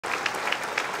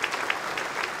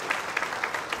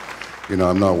You know,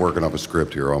 I'm not working off a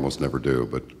script here, I almost never do,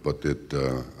 but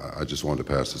I just wanted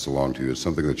to pass this along to you. It's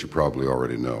something that you probably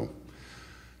already know.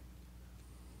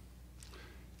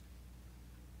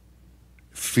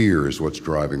 Fear is what's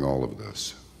driving all of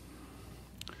this.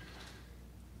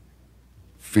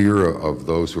 Fear of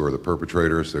those who are the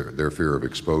perpetrators, their fear of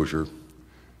exposure.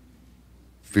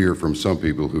 Fear from some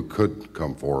people who could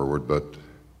come forward, but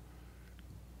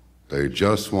they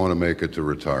just want to make it to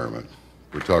retirement.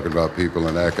 We're talking about people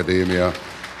in academia.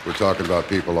 We're talking about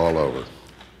people all over.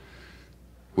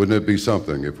 Wouldn't it be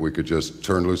something if we could just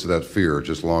turn loose of that fear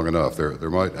just long enough? There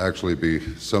might actually be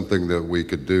something that we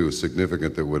could do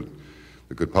significant that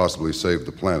could possibly save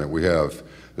the planet.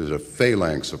 There's a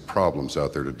phalanx of problems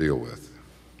out there to deal with.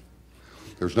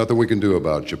 There's nothing we can do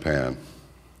about Japan.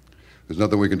 There's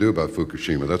nothing we can do about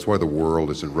Fukushima. That's why the world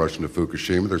isn't rushing to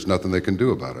Fukushima. There's nothing they can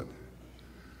do about it.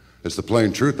 It's the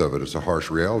plain truth of it. It's a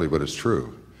harsh reality, but it's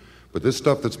true. But this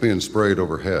stuff that's being sprayed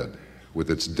overhead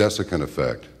with its desiccant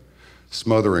effect,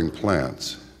 smothering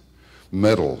plants,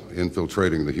 metal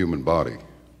infiltrating the human body,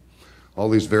 all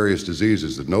these various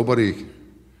diseases that nobody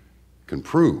can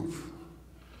prove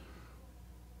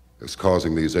is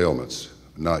causing these ailments,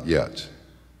 not yet.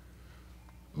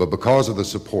 But because of the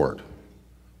support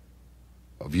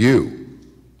of you,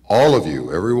 all of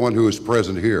you, everyone who is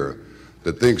present here,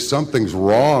 that thinks something's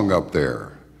wrong up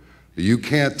there, you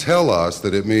can't tell us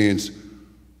that it means,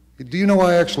 do you know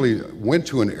I actually went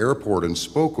to an airport and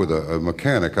spoke with a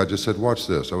mechanic. I just said, watch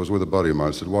this. I was with a buddy of mine.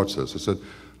 I said, watch this. I said,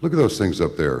 look at those things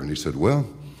up there. And he said, well,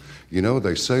 you know,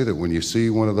 they say that when you see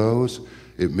one of those,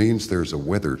 it means there's a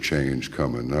weather change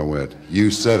coming. And I went, you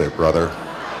said it, brother.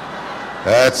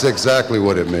 That's exactly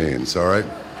what it means, all right?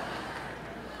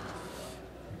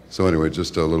 So anyway,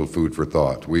 just a little food for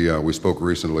thought. We spoke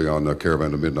recently on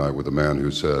Caravan to Midnight with a man who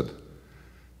said,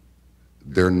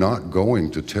 they're not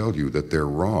going to tell you that they're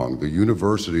wrong. The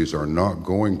universities are not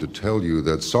going to tell you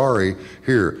that, sorry,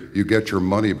 here, you get your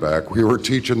money back. We were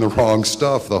teaching the wrong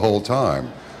stuff the whole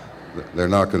time. They're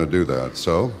not going to do that.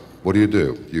 So what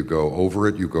do? You go over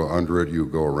it, you go under it, you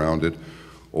go around it,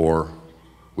 or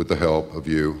with the help of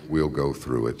you, we'll go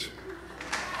through it.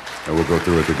 And we'll go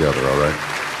through it together, all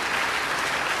right?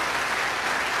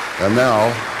 And now,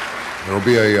 there will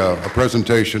be a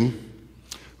presentation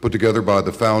put together by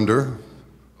the founder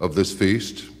of this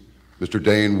feast, Mr.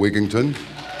 Dane Wigington.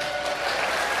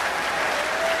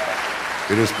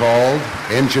 It is called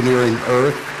Engineering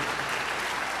Earth,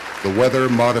 the Weather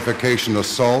Modification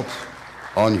Assault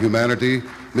on Humanity.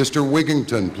 Mr.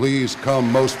 Wigington, please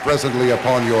come most presently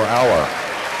upon your hour.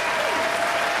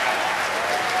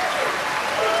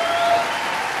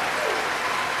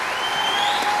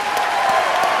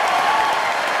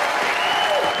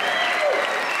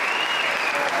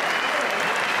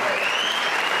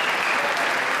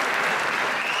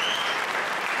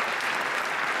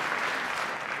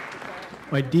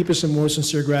 My deepest and most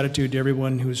sincere gratitude to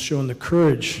everyone who has shown the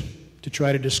courage to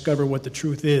try to discover what the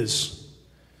truth is,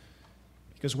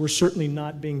 because we're certainly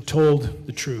not being told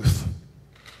the truth.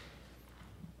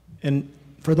 And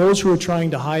for those who are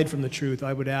trying to hide from the truth,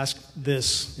 I would ask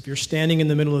this: if you're standing in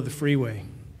the middle of the freeway,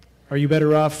 are you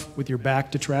better off with your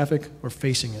back to traffic or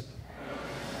facing it?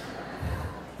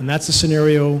 And that's the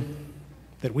scenario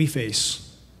that we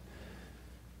face.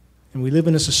 And we live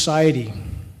in a society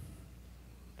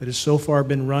that has so far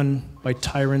been run by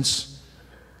tyrants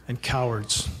and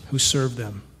cowards who serve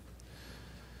them.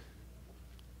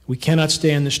 We cannot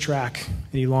stay on this track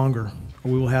any longer,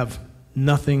 or we will have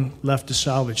nothing left to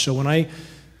salvage. So when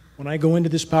I go into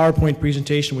this PowerPoint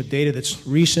presentation with data that's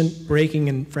recent, breaking,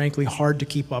 and frankly hard to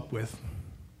keep up with,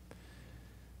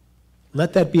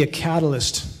 let that be a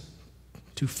catalyst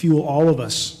to fuel all of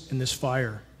us in this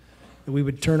fire, that we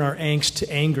would turn our angst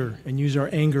to anger and use our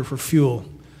anger for fuel,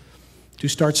 to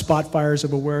start spot fires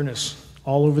of awareness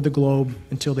all over the globe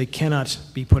until they cannot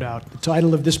be put out. The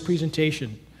title of this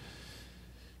presentation,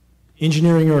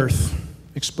 Engineering Earth,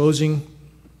 Exposing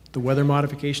the Weather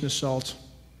Modification Assault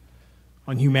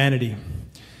on Humanity.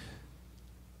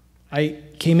 I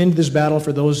came into this battle,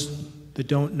 for those that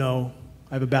don't know,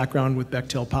 I have a background with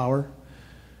Bechtel Power,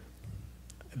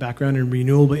 a background in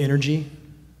renewable energy.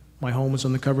 My home was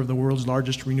on the cover of the world's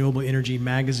largest renewable energy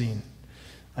magazine.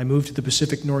 I moved to the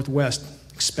Pacific Northwest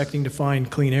expecting to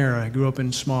find clean air. I grew up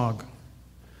in smog.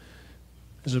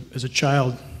 As a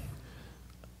child,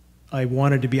 I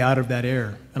wanted to be out of that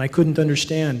air, and I couldn't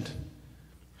understand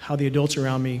how the adults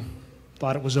around me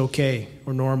thought it was okay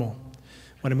or normal.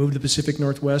 When I moved to the Pacific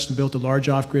Northwest and built a large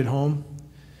off-grid home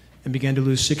and began to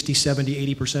lose 60,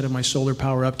 70, 80% of my solar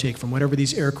power uptake from whatever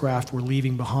these aircraft were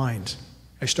leaving behind,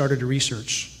 I started to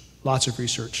research, lots of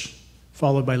research,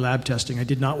 followed by lab testing. I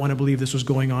did not want to believe this was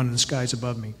going on in the skies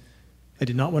above me. I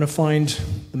did not want to find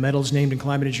the metals named in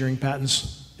climate engineering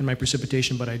patents in my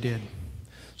precipitation, but I did.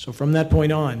 So from that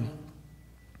point on,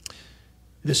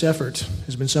 this effort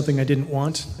has been something I didn't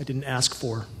want, I didn't ask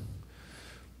for.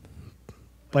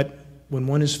 But when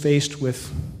one is faced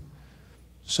with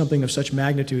something of such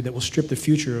magnitude that will strip the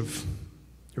future of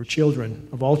your children,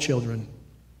 of all children,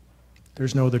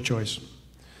 there's no other choice.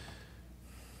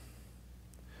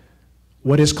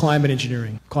 What is climate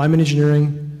engineering? Climate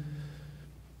engineering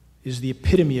is the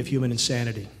epitome of human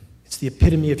insanity. It's the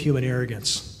epitome of human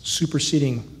arrogance,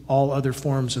 superseding all other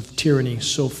forms of tyranny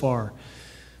so far.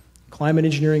 Climate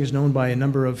engineering is known by a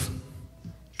number of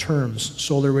terms: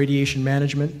 solar radiation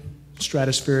management,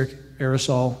 stratospheric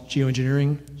aerosol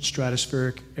geoengineering,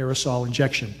 stratospheric aerosol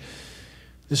injection.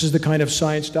 This is the kind of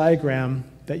science diagram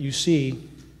that you see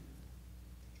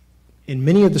in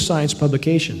many of the science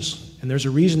publications. And there's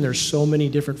a reason there's so many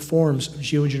different forms of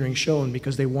geoengineering shown,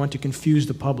 because they want to confuse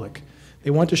the public. They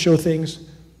want to show things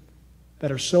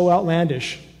that are so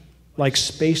outlandish, like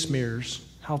space mirrors.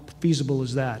 How feasible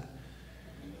is that?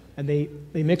 And they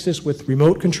mix this with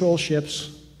remote control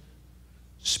ships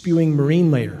spewing marine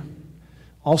layer.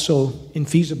 Also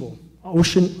infeasible.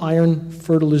 Ocean iron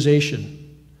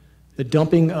fertilization, the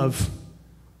dumping of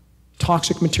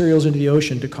toxic materials into the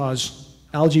ocean to cause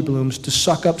algae blooms to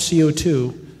suck up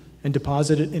CO2 and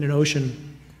deposit it in an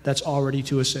ocean that's already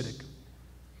too acidic.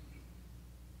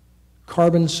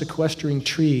 Carbon sequestering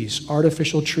trees,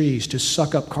 artificial trees to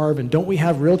suck up carbon. Don't we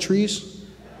have real trees?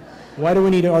 Why do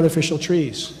we need artificial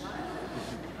trees?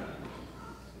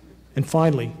 And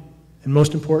finally, and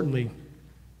most importantly,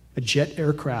 a jet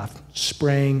aircraft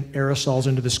spraying aerosols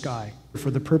into the sky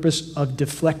for the purpose of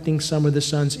deflecting some of the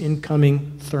sun's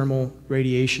incoming thermal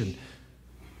radiation.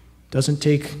 Doesn't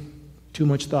take too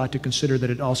much thought to consider that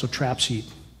it also traps heat,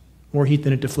 more heat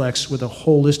than it deflects, with a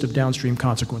whole list of downstream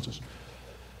consequences.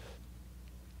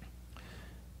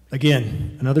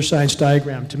 Again, another science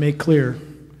diagram to make clear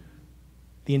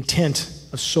the intent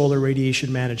of solar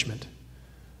radiation management: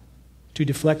 to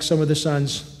deflect some of the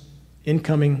sun's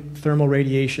incoming thermal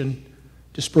radiation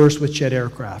dispersed with jet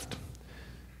aircraft.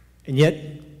 And yet,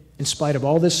 in spite of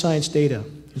all this science data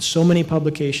and so many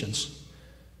publications,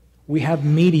 we have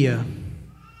media,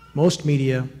 most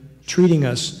media, treating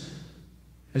us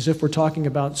as if we're talking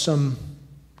about some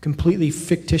completely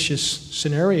fictitious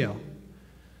scenario.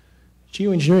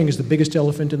 Geoengineering is the biggest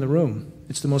elephant in the room.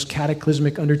 It's the most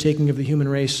cataclysmic undertaking of the human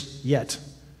race yet,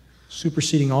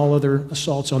 superseding all other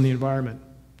assaults on the environment.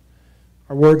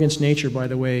 Our war against nature, by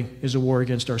the way, is a war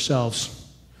against ourselves.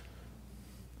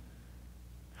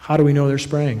 How do we know they're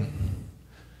spraying?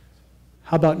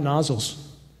 How about nozzles?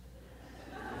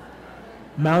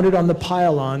 Mounted on the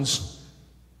pylons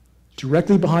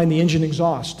directly behind the engine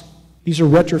exhaust. These are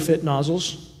retrofit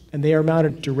nozzles, and they are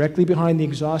mounted directly behind the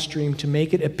exhaust stream to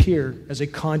make it appear as a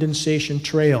condensation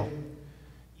trail,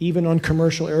 even on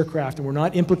commercial aircraft. And we're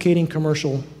not implicating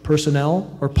commercial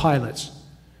personnel or pilots,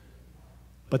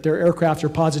 but their aircraft are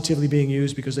positively being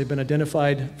used because they've been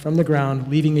identified from the ground,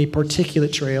 leaving a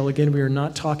particulate trail. Again, we are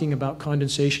not talking about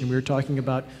condensation. We are talking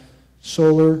about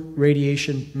solar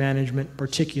radiation management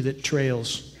particulate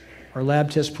trails. Our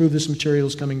lab tests prove this material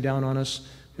is coming down on us.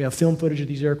 We have film footage of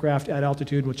these aircraft at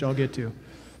altitude, which I'll get to.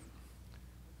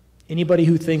 Anybody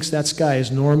who thinks that sky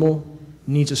is normal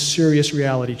needs a serious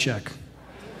reality check.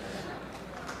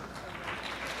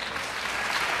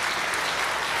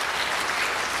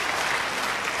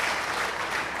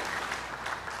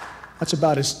 That's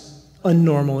about as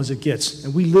unnormal as it gets.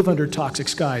 And we live under toxic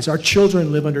skies. Our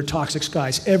children live under toxic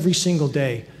skies every single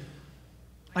day.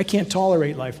 I can't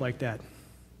tolerate life like that.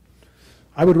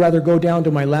 I would rather go down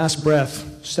to my last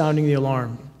breath sounding the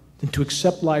alarm than to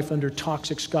accept life under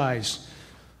toxic skies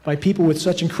by people with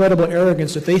such incredible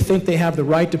arrogance that they think they have the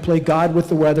right to play God with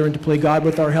the weather and to play God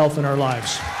with our health and our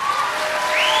lives.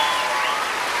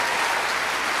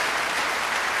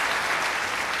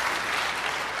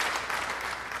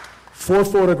 Four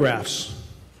photographs,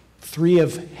 three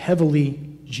of heavily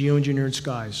geoengineered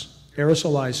skies,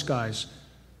 aerosolized skies,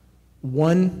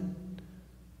 one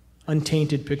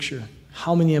untainted picture.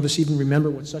 How many of us even remember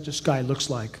what such a sky looks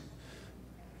like?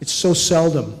 It's so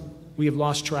seldom we have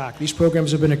lost track. These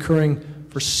programs have been occurring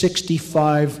for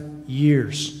 65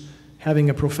 years, having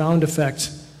a profound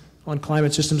effect on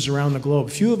climate systems around the globe.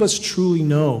 Few of us truly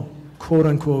know, quote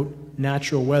unquote,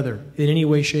 natural weather in any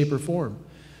way, shape, or form.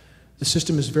 The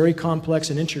system is very complex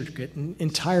and intricate and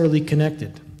entirely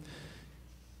connected.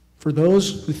 For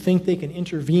those who think they can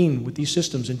intervene with these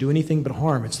systems and do anything but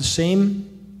harm, it's the same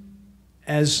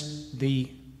as the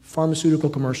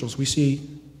pharmaceutical commercials we see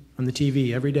on the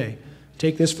TV every day.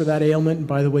 Take this for that ailment, and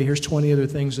by the way, here's 20 other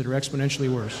things that are exponentially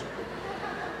worse.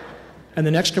 And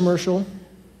the next commercial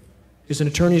is an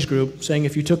attorney's group saying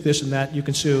if you took this and that, you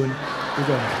can sue, and you're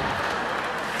going.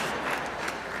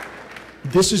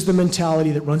 This is the mentality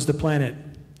that runs the planet.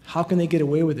 How can they get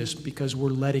away with this? Because we're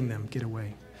letting them get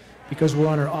away. Because we're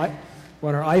on our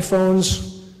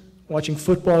iPhones, watching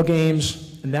football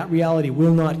games, and that reality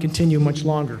will not continue much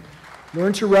longer.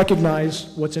 Learn to recognize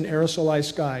what's an aerosolized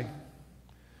sky.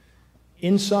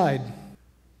 Inside,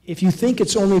 if you think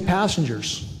it's only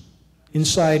passengers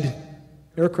inside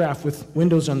aircraft with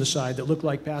windows on the side that look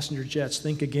like passenger jets,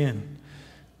 think again.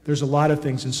 There's a lot of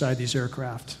things inside these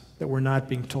aircraft that we're not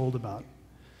being told about.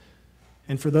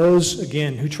 And for those,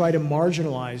 again, who try to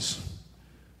marginalize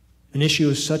an issue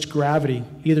of such gravity,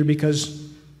 either because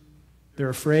they're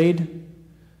afraid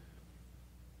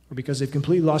or because they've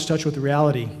completely lost touch with the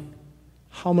reality,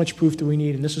 how much proof do we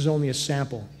need? And this is only a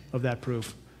sample of that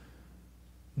proof.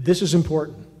 This is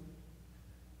important.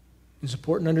 It's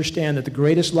important to understand that the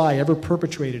greatest lie ever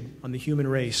perpetrated on the human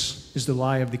race is the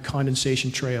lie of the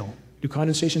condensation trail. Do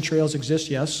condensation trails exist?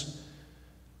 Yes.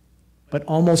 But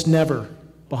almost never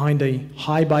behind a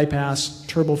high bypass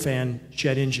turbofan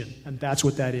jet engine, and that's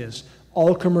what that is.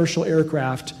 All commercial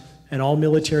aircraft and all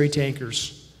military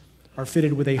tankers are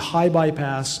fitted with a high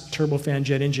bypass turbofan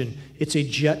jet engine. It's a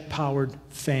jet-powered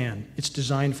fan. It's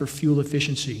designed for fuel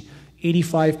efficiency.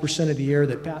 85% of the air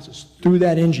that passes through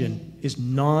that engine is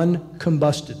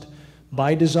non-combusted.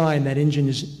 By design, that engine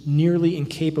is nearly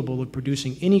incapable of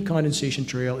producing any condensation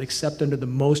trail except under the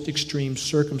most extreme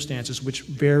circumstances, which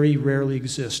very rarely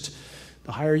exist.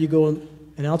 The higher you go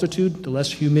in altitude, the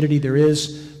less humidity there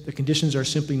is. The conditions are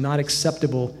simply not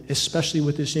acceptable, especially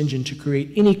with this engine, to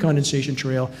create any condensation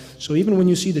trail. So even when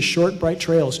you see the short, bright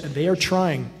trails, and they are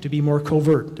trying to be more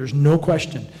covert, there's no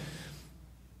question.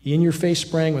 The in-your-face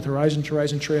spraying with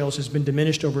horizon-to-horizon trails has been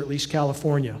diminished over at least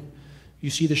California.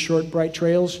 You see the short, bright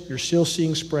trails, you're still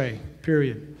seeing spray,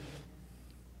 period.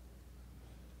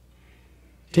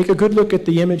 Take a good look at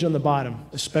the image on the bottom,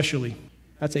 especially.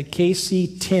 That's a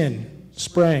KC-10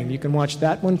 spraying. You can watch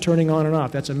that one turning on and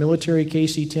off. That's a military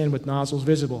KC-10 with nozzles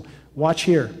visible. Watch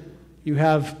here. You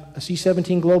have a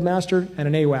C-17 Globemaster and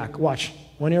an AWAC. Watch.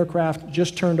 One aircraft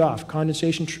just turned off.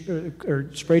 Condensation or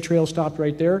spray trail stopped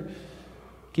right there.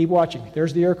 Keep watching.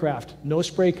 There's the aircraft. No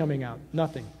spray coming out.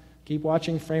 Nothing. Keep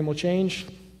watching. Frame will change.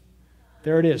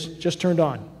 There it is. Just turned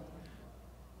on.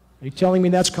 Are you telling me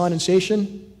that's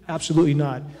condensation? Absolutely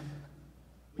not.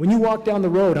 When you walk down the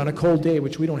road on a cold day,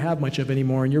 which we don't have much of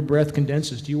anymore, and your breath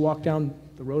condenses, do you walk down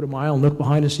the road a mile and look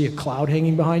behind and see a cloud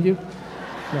hanging behind you?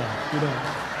 No, you don't.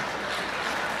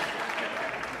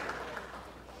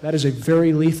 That is a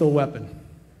very lethal weapon.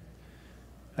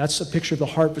 That's a picture of the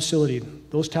Hart facility.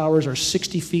 Those towers are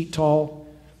 60 feet tall.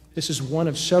 This is one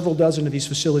of several dozen of these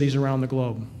facilities around the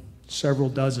globe. Several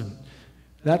dozen.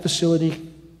 That facility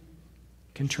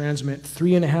can transmit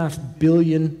 3.5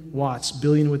 billion watts,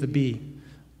 billion with a B,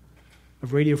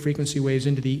 of radio frequency waves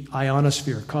into the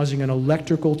ionosphere, causing an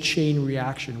electrical chain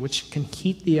reaction, which can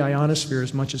heat the ionosphere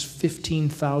as much as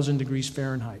 15,000 degrees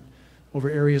Fahrenheit over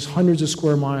areas hundreds of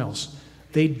square miles.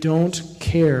 They don't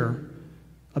care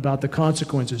about the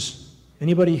consequences.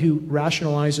 Anybody who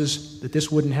rationalizes that this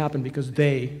wouldn't happen because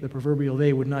they, the proverbial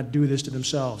they, would not do this to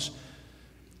themselves,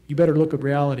 you better look at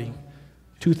reality.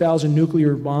 2,000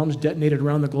 nuclear bombs detonated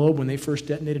around the globe. When they first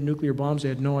detonated nuclear bombs, they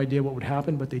had no idea what would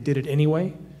happen, but they did it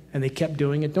anyway, and they kept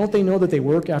doing it. Don't they know that they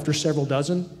work after several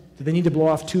dozen? Do they need to blow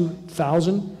off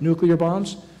 2,000 nuclear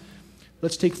bombs?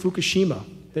 Let's take Fukushima,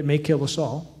 that may kill us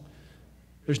all.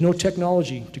 There's no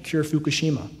technology to cure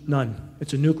Fukushima, none.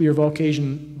 It's a nuclear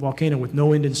volcano with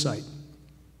no end in sight.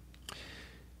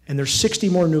 And there's 60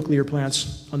 more nuclear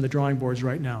plants on the drawing boards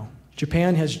right now.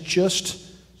 Japan has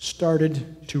just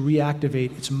started to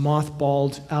reactivate its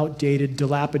mothballed, outdated,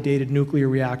 dilapidated nuclear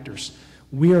reactors.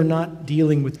 We are not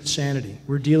dealing with insanity.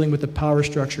 We're dealing with a power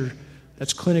structure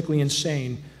that's clinically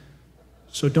insane.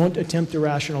 So don't attempt to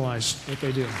rationalize what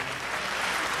they do.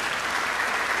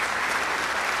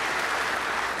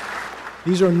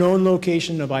 These are known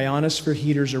locations of ionosphere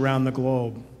heaters around the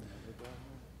globe.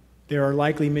 There are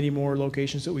likely many more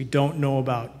locations that we don't know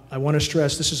about. I want to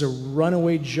stress this is a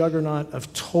runaway juggernaut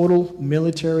of total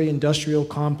military industrial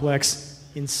complex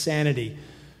insanity.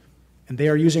 And they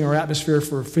are using our atmosphere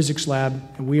for a physics lab,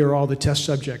 and we are all the test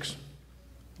subjects.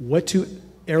 What do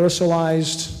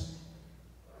aerosolized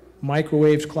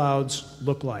microwave clouds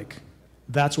look like?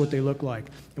 That's what they look like.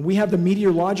 And we have the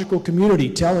meteorological community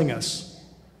telling us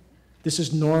this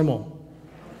is normal.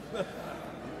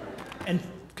 And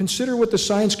consider what the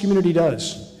science community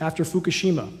does after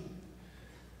Fukushima.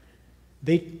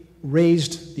 They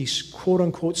raised the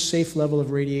quote-unquote safe level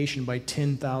of radiation by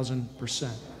 10,000%.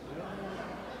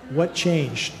 What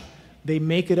changed? They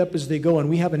make it up as they go, and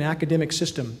we have an academic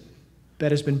system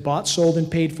that has been bought, sold,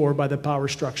 and paid for by the power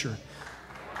structure.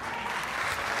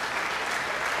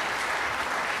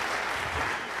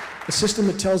 A system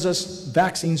that tells us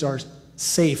vaccines are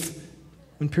safe,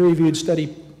 when peer-reviewed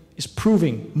study is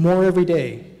proving more every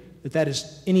day that that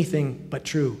is anything but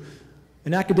true.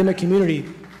 An academic community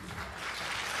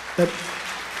that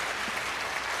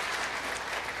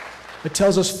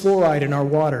tells us fluoride in our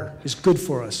water is good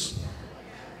for us.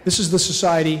 This is the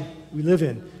society we live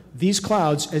in. These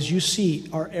clouds, as you see,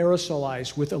 are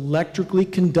aerosolized with electrically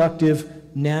conductive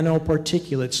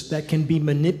nanoparticulates that can be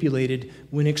manipulated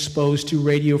when exposed to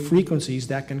radio frequencies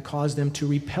that can cause them to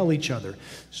repel each other.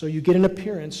 So you get an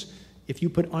appearance, if you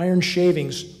put iron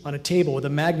shavings on a table with a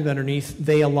magnet underneath,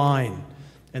 they align.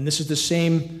 And this is the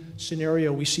same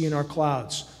scenario we see in our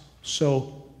clouds.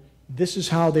 So this is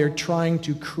how they're trying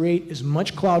to create as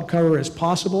much cloud cover as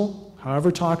possible,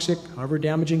 however toxic, however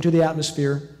damaging to the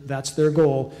atmosphere. That's their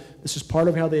goal. This is part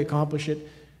of how they accomplish it.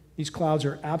 These clouds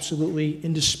are absolutely,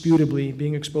 indisputably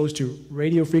being exposed to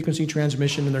radio frequency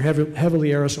transmission, and they're heavily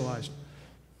aerosolized.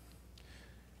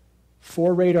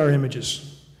 4 radar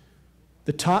images.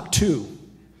 The top 2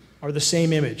 are the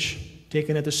same image,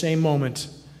 taken at the same moment,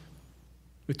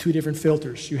 with 2 different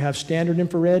filters. You have standard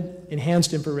infrared,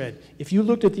 enhanced infrared. If you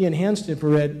looked at the enhanced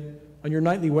infrared on your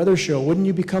nightly weather show, wouldn't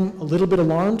you become a little bit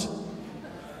alarmed?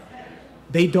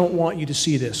 They don't want you to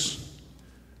see this.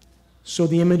 So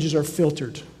the images are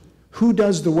filtered. Who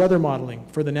does the weather modeling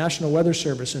for the National Weather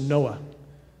Service and NOAA?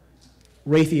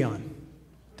 Raytheon.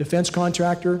 Defense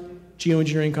contractor,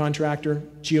 geoengineering contractor,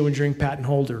 geoengineering patent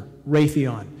holder,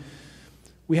 Raytheon.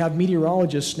 We have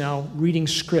meteorologists now reading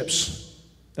scripts.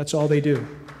 That's all they do.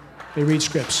 They read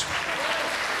scripts.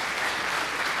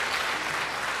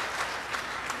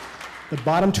 The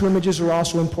bottom 2 images are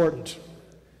also important.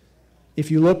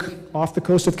 If you look off the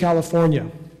coast of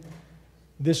California,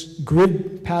 this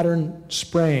grid pattern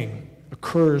spraying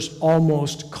occurs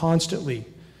almost constantly.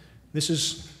 This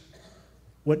is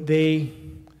what they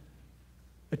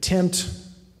attempt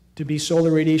to be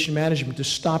solar radiation management, to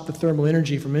stop the thermal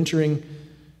energy from entering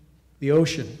the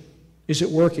ocean. Is it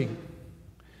working?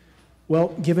 Well,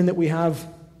 given that we have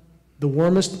the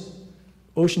warmest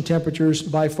ocean temperatures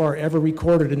by far ever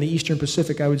recorded in the Eastern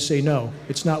Pacific, I would say no,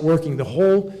 it's not working. The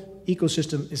whole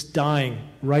ecosystem is dying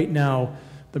right now.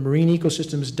 The marine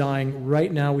ecosystem is dying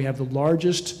right now. We have the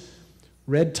largest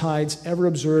red tides ever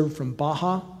observed from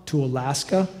Baja to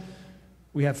Alaska.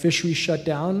 We have fisheries shut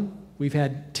down. We've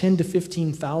had 10 to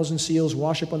 15,000 seals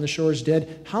wash up on the shores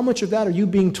dead. How much of that are you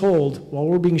being told while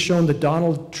we're being shown the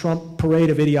Donald Trump parade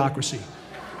of idiocracy?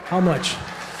 How much?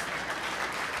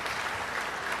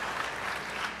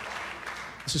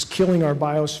 This is killing our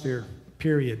biosphere,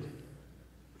 period.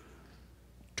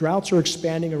 Droughts are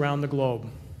expanding around the globe.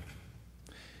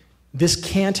 This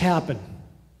can't happen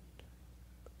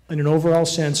in an overall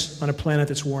sense on a planet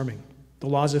that's warming. The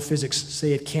laws of physics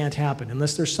say it can't happen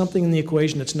unless there's something in the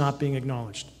equation that's not being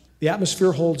acknowledged. The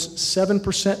atmosphere holds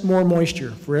 7% more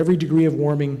moisture for every degree of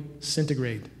warming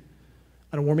centigrade.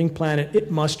 On a warming planet,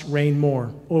 it must rain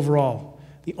more overall.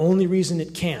 The only reason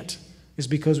it can't is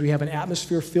because we have an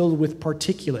atmosphere filled with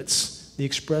particulates, the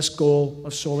express goal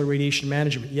of solar radiation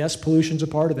management. Yes, pollution's a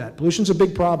part of that. Pollution's a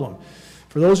big problem.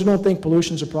 For those who don't think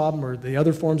pollution's a problem or the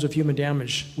other forms of human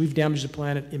damage, we've damaged the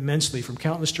planet immensely from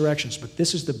countless directions, but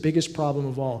this is the biggest problem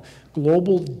of all.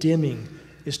 Global dimming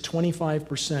is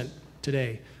 25%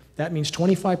 today. That means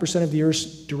 25% of the Earth's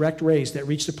direct rays that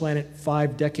reached the planet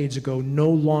 5 decades ago no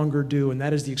longer do, and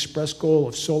that is the express goal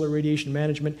of solar radiation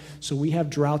management. So we have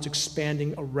droughts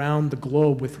expanding around the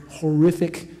globe with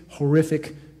horrific,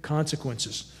 horrific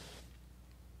consequences.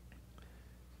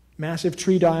 Massive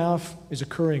tree die-off is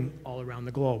occurring all around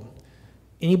the globe.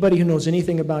 Anybody who knows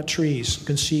anything about trees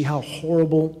can see how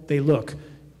horrible they look.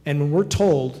 And when we're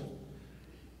told,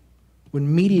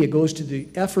 when media goes to the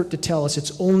effort to tell us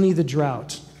it's only the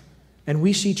drought, and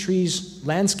we see trees,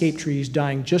 landscape trees,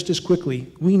 dying just as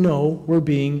quickly, we know we're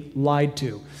being lied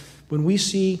to. When we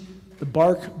see the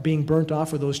bark being burnt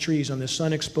off of those trees on the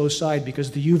sun-exposed side because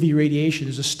the UV radiation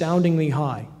is astoundingly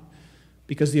high,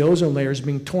 because the ozone layer is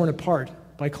being torn apart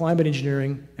by climate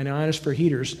engineering and ionosphere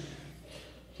heaters,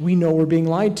 we know we're being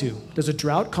lied to. Does a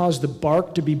drought cause the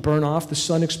bark to be burned off the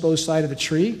sun-exposed side of the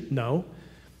tree? No.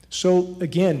 So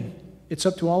again, it's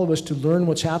up to all of us to learn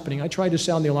what's happening. I tried to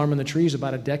sound the alarm on the trees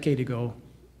about a decade ago.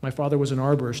 My father was an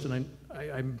arborist, and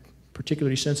I'm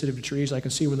particularly sensitive to trees. I can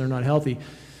see when they're not healthy.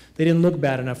 They didn't look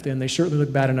bad enough then. They certainly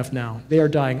look bad enough now. They are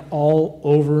dying all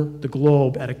over the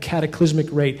globe at a cataclysmic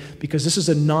rate because this is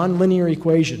a nonlinear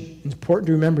equation. It's important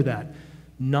to remember that.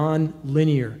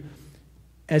 Nonlinear.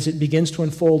 As it begins to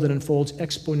unfold, it unfolds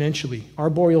exponentially. Our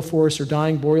boreal forests are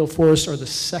dying. Boreal forests are the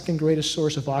second greatest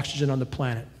source of oxygen on the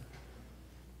planet.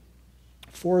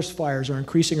 Forest fires are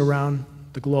increasing around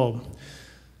the globe.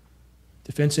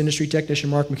 Defense industry technician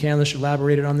Mark McCandless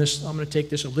elaborated on this. I'm going to take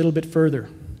this a little bit further.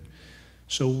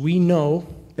 So we know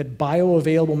that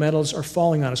bioavailable metals are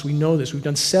falling on us. We know this. We've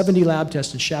done 70 lab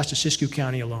tests in Shasta-Siskiyou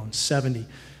County alone, 70.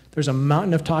 There's a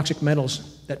mountain of toxic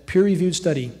metals that peer-reviewed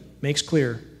study makes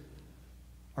clear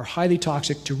are highly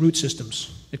toxic to root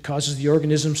systems. It causes the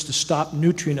organisms to stop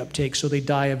nutrient uptake, so they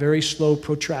die a very slow,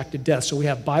 protracted death. So we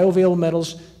have bioavailable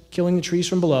metals killing the trees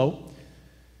from below.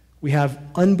 We have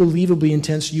unbelievably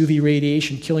intense UV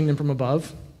radiation killing them from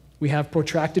above. We have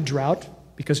protracted drought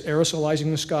because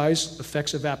aerosolizing the skies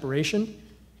affects evaporation,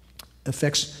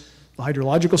 affects the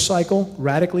hydrological cycle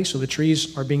radically, so the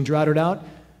trees are being droughted out.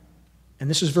 And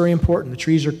this is very important. The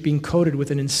trees are being coated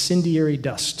with an incendiary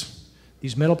dust.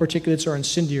 These metal particulates are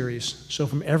incendiaries. So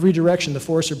from every direction, the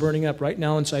forests are burning up. Right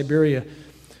now in Siberia,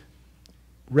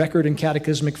 record and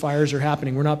cataclysmic fires are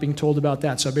happening. We're not being told about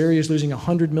that. Siberia is losing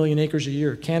 100 million acres a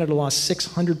year. Canada lost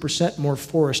 600% more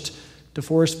forest to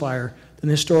forest fire than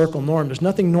the historical norm. There's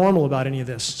nothing normal about any of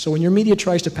this. So when your media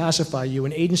tries to pacify you,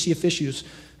 and agency officials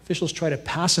try to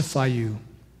pacify you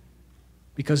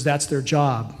because that's their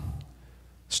job,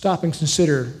 stop and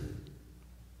consider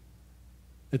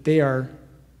that they are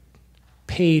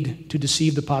paid to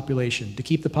deceive the population, to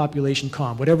keep the population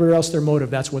calm. Whatever else their motive,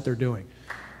 that's what they're doing.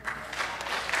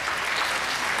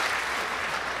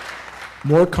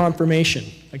 More confirmation.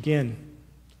 Again,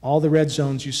 all the red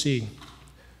zones you see.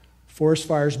 Forest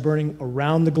fires burning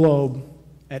around the globe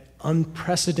at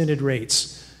unprecedented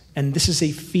rates. And this is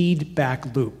a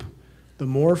feedback loop. The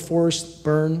more forests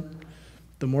burn,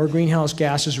 the more greenhouse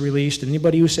gas is released. And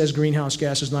anybody who says greenhouse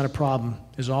gas is not a problem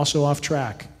is also off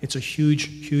track. It's a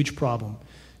huge, huge problem.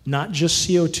 Not just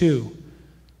CO2,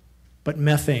 but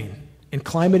methane. And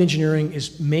climate engineering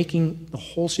is making the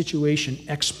whole situation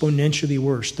exponentially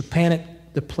worse. The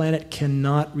planet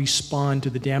cannot respond to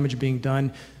the damage being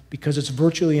done because it's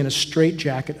virtually in a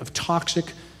straitjacket of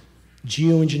toxic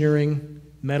geoengineering,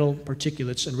 metal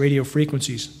particulates, and radio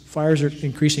frequencies. Fires are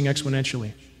increasing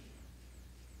exponentially.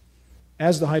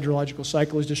 As the hydrological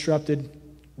cycle is disrupted,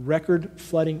 record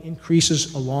flooding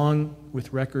increases along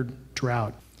with record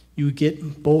drought. You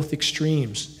get both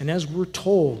extremes. And as we're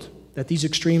told that these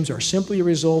extremes are simply a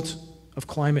result of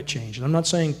climate change, and I'm not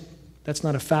saying that's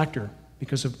not a factor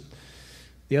because of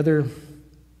the other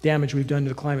damage we've done to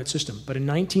the climate system. But in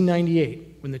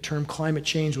 1998, when the term climate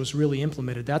change was really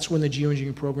implemented, that's when the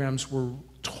geoengineering programs were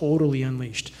totally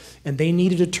unleashed. And they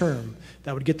needed a term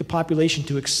that would get the population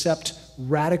to accept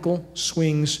radical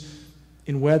swings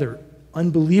in weather,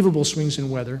 unbelievable swings in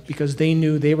weather, because they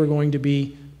knew they were going to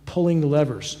be pulling the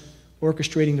levers,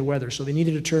 orchestrating the weather. So they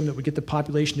needed a term that would get the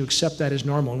population to accept that as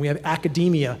normal. And we have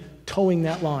academia towing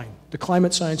that line, the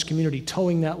climate science community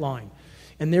towing that line.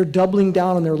 And they're doubling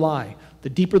down on their lie. The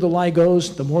deeper the lie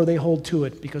goes, the more they hold to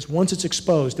it, because once it's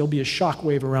exposed, there'll be a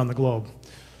shockwave around the globe.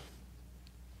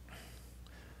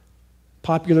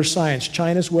 Popular science.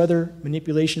 China's weather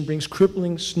manipulation brings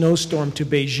crippling snowstorm to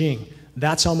Beijing.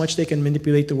 That's how much they can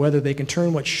manipulate the weather. They can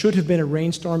turn what should have been a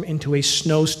rainstorm into a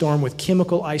snowstorm with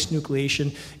chemical ice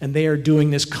nucleation, and they are doing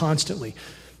this constantly.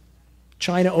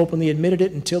 China openly admitted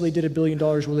it until they did $1 billion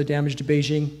worth of damage to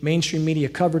Beijing. Mainstream media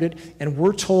covered it, and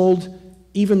we're told,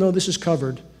 even though this is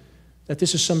covered, that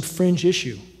this is some fringe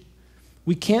issue.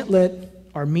 We can't let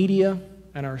our media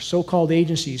and our so-called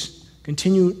agencies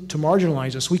continue to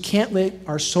marginalize us. We can't let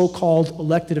our so-called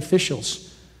elected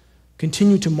officials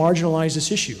continue to marginalize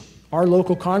this issue. Our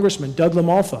local congressman, Doug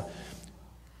LaMalfa,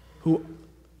 who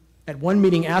at one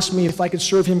meeting asked me if I could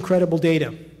serve him credible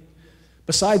data,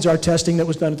 besides our testing that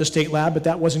was done at the state lab, but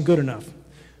that wasn't good enough.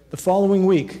 The following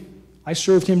week, I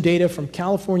served him data from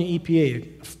California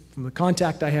EPA, from the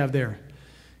contact I have there.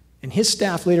 And his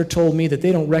staff later told me that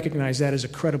they don't recognize that as a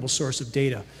credible source of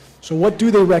data. So what do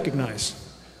they recognize?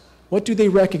 What do they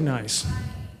recognize?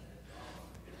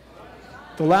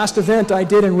 The last event I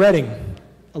did in Reading,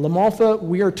 LaMalfa,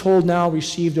 we are told now,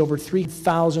 received over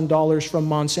 $3,000 from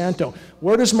Monsanto.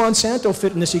 Where does Monsanto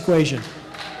fit in this equation?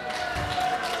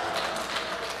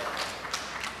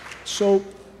 So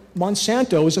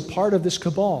Monsanto is a part of this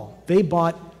cabal. They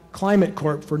bought Climate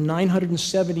Corp for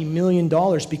 $970 million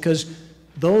because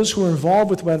those who are involved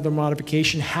with weather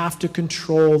modification have to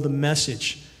control the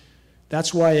message.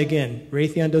 That's why, again,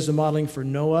 Raytheon does the modeling for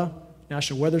NOAA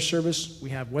National Weather Service. We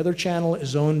have Weather Channel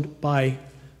is owned by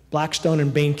Blackstone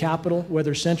and Bain Capital.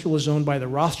 Weather Central is owned by the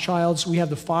Rothschilds. We have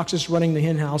the Foxes running the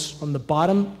hen house from the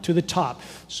bottom to the top.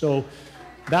 So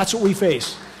that's what we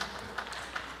face.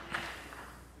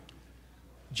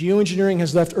 Geoengineering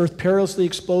has left Earth perilously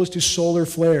exposed to solar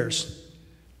flares.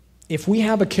 If we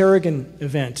have a Kerrigan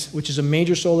event, which is a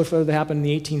major solar flare that happened in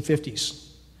the 1850s,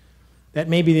 that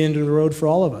may be the end of the road for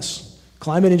all of us.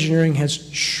 Climate engineering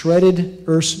has shredded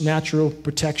Earth's natural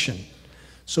protection.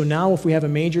 So now if we have a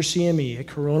major CME, a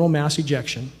coronal mass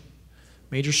ejection,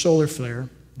 major solar flare,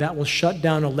 that will shut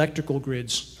down electrical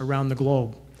grids around the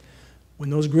globe.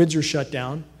 When those grids are shut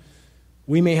down,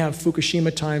 we may have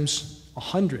Fukushima times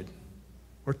 100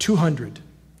 or 200,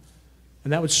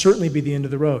 and that would certainly be the end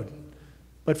of the road.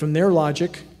 But from their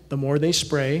logic, the more they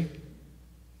spray,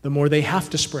 the more they have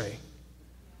to spray.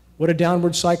 What a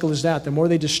downward cycle is that? The more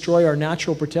they destroy our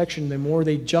natural protection, the more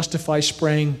they justify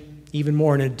spraying even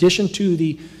more. In addition to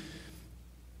the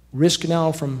risk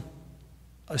now from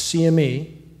a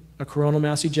CME, a coronal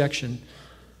mass ejection,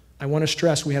 I want to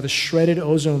stress we have a shredded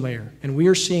ozone layer, and we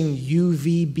are seeing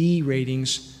UVB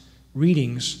readings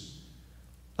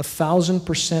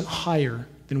 1,000% higher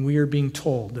than we are being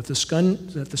told. If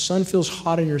the sun feels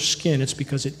hot on your skin, it's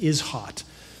because it is hot.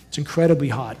 It's incredibly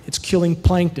hot. It's killing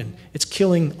plankton. It's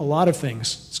killing a lot of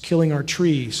things. It's killing our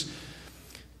trees.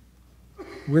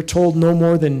 We're told no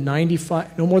more than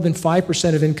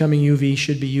 5% of incoming UV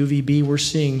should be UVB. We're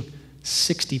seeing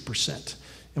 60%.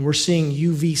 And we're seeing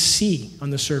UVC on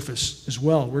the surface as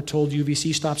well. We're told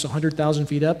UVC stops 100,000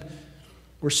 feet up.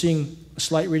 We're seeing a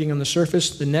slight reading on the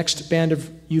surface. The next band of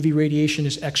UV radiation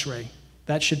is X-ray.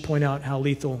 That should point out how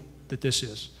lethal that this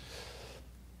is.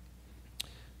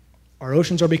 Our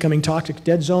oceans are becoming toxic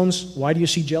dead zones. Why do you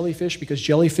see jellyfish? Because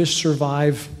jellyfish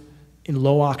survive in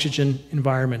low oxygen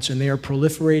environments, and they are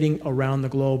proliferating around the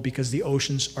globe because the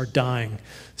oceans are dying.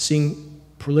 Seeing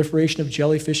proliferation of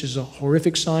jellyfish is a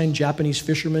horrific sign. Japanese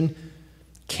fishermen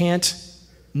can't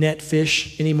net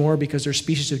fish anymore because there are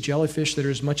species of jellyfish that are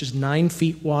as much as 9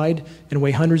 feet wide and weigh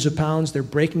hundreds of pounds. They're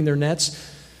breaking their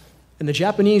nets. And the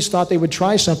Japanese thought they would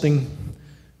try something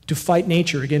to fight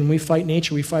nature. Again, when we fight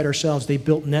nature, we fight ourselves. They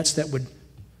built nets that would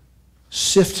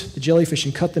sift the jellyfish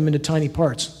and cut them into tiny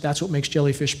parts. That's what makes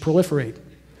jellyfish proliferate.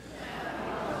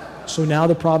 So now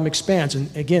the problem expands.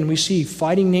 And again, we see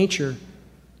fighting nature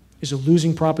is a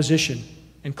losing proposition.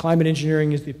 And climate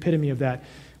engineering is the epitome of that.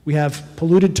 We have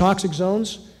polluted toxic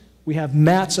zones. We have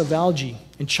mats of algae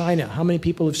in China. How many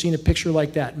people have seen a picture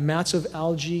like that? Mats of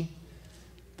algae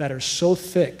that are so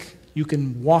thick you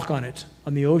can walk on it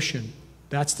on the ocean.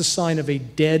 That's the sign of a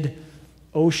dead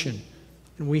ocean.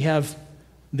 And we have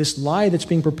this lie that's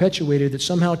being perpetuated that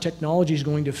somehow technology is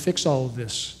going to fix all of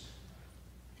this.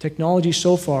 Technology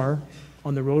so far,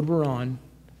 on the road we're on,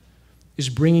 is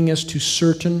bringing us to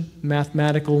certain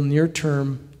mathematical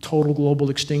near-term total global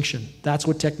extinction. That's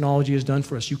what technology has done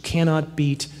for us. You cannot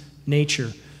beat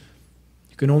nature.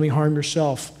 You can only harm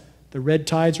yourself. The red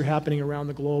tides are happening around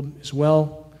the globe as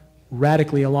well,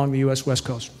 radically along the U.S. West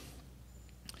Coast.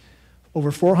 Over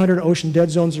 400 ocean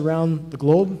dead zones around the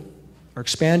globe are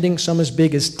expanding, some as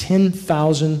big as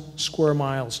 10,000 square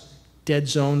miles. Dead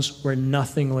zones where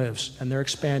nothing lives, and they're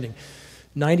expanding.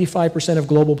 95% of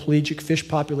global pelagic fish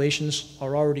populations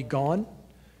are already gone.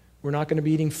 We're not going to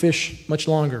be eating fish much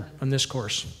longer on this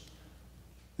course.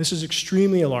 This is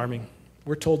extremely alarming.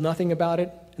 We're told nothing about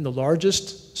it, and the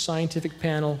largest scientific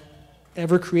panel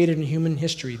ever created in human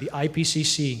history, the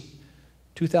IPCC,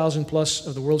 2,000 plus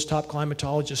of the world's top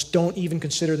climatologists don't even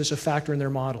consider this a factor in their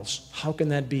models. How can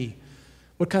that be?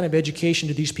 What kind of education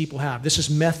do these people have? This is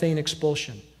methane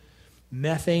expulsion.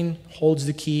 Methane holds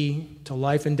the key to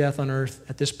life and death on Earth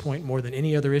at this point more than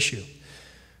any other issue.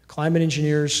 Climate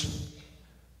engineers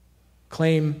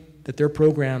claim that their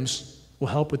programs will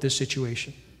help with this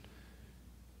situation.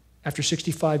 After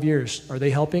 65 years, are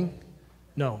they helping?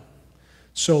 No.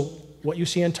 So what you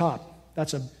see on top,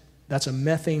 that's a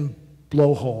methane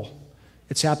blowhole.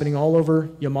 It's happening all over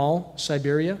Yamal,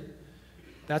 Siberia.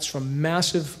 That's from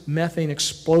massive methane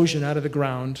explosion out of the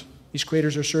ground. These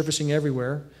craters are surfacing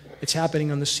everywhere. It's happening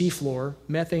on the seafloor.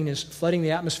 Methane is flooding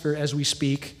the atmosphere as we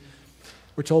speak.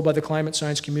 We're told by the climate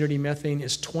science community methane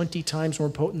is 20 times more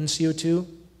potent than CO2.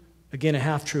 Again, a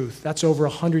half-truth. That's over a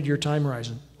 100-year time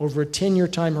horizon. Over a 10-year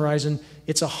time horizon,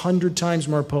 it's 100 times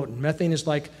more potent. Methane is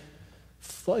like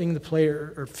flooding the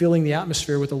player or filling the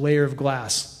atmosphere with a layer of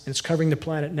glass, and it's covering the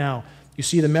planet now. You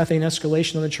see the methane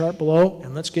escalation on the chart below,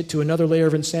 and let's get to another layer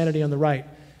of insanity on the right.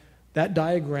 That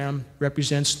diagram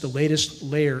represents the latest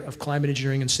layer of climate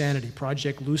engineering insanity,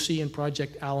 Project Lucy and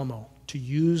Project Alamo, to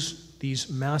use these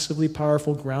massively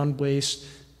powerful ground-based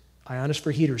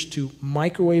ionosphere heaters, to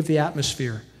microwave the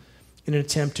atmosphere in an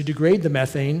attempt to degrade the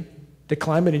methane that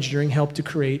climate engineering helped to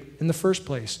create in the first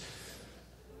place.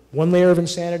 One layer of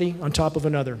insanity on top of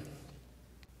another.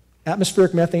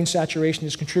 Atmospheric methane saturation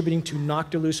is contributing to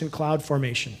noctilucent cloud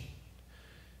formation.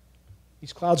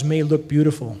 These clouds may look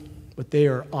beautiful, but they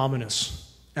are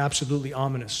ominous, absolutely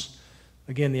ominous.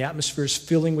 Again, the atmosphere is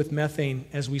filling with methane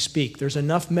as we speak. There's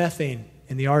enough methane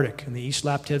in the Arctic and the East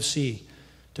Laptev Sea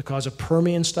to cause a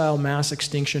Permian-style mass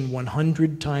extinction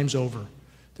 100 times over.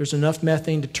 There's enough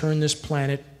methane to turn this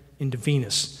planet into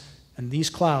Venus. And these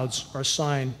clouds are a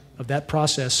sign of that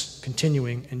process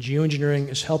continuing, and geoengineering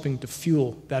is helping to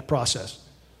fuel that process.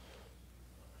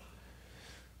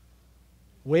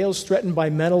 Whales threatened by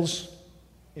metals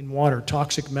in water,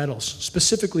 toxic metals,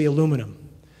 specifically aluminum.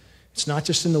 It's not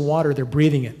just in the water, they're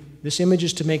breathing it. This image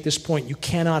is to make this point. You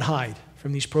cannot hide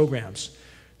from these programs.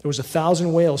 There was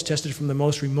 1,000 whales tested from the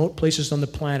most remote places on the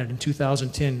planet in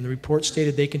 2010, and the report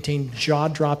stated they contained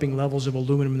jaw-dropping levels of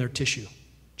aluminum in their tissue.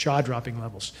 Jaw-dropping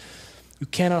levels. You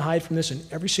cannot hide from this, and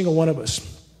every single one of us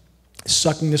is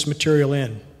sucking this material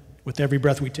in with every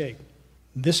breath we take.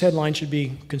 This headline should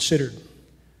be considered.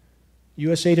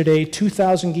 USA Today,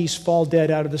 2,000 geese fall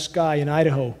dead out of the sky in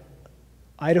Idaho.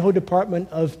 Idaho Department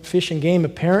of Fish and Game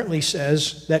apparently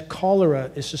says that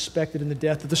cholera is suspected in the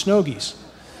death of the snow geese.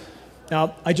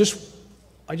 Now, I just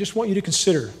want you to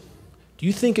consider, do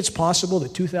you think it's possible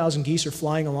that 2,000 geese are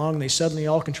flying along and they suddenly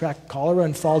all contract cholera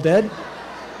and fall dead?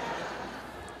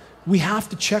 We have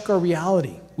to check our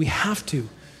reality. We have to.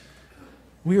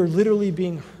 We are literally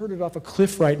being herded off a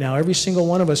cliff right now, every single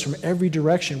one of us from every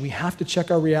direction. We have to check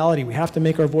our reality. We have to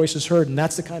make our voices heard, and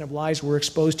that's the kind of lies we're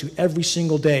exposed to every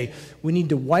single day. We need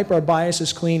to wipe our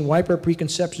biases clean, wipe our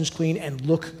preconceptions clean, and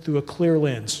look through a clear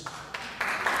lens.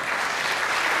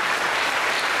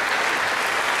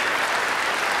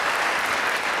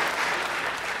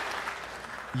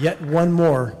 Yet one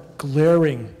more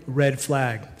glaring red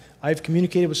flag. I've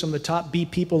communicated with some of the top bee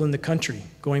people in the country,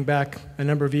 going back a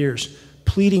number of years,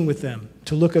 pleading with them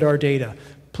to look at our data,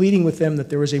 pleading with them that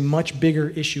there is a much bigger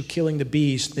issue killing the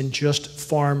bees than just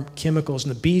farm chemicals.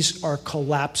 And the bees are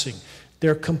collapsing.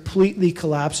 They're completely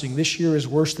collapsing. This year is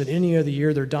worse than any other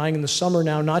year. They're dying in the summer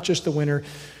now, not just the winter.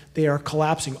 They are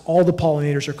collapsing. All the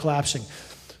pollinators are collapsing.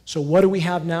 So what do we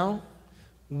have now?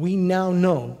 We now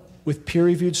know, with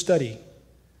peer-reviewed study,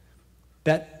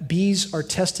 that bees are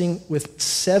testing with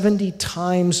 70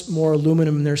 times more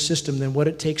aluminum in their system than what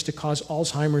it takes to cause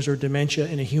Alzheimer's or dementia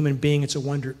in a human being. It's a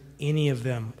wonder any of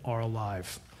them are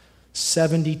alive.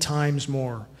 70 times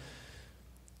more.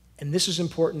 And this is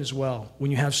important as well.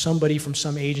 When you have somebody from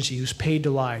some agency who's paid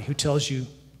to lie, who tells you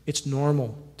it's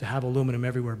normal to have aluminum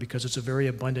everywhere because it's a very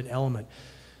abundant element.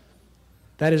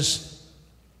 That is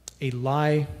a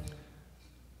lie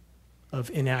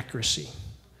of inaccuracy.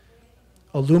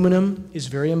 Aluminum is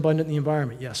very abundant in the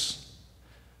environment, yes,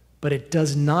 but it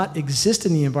does not exist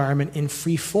in the environment in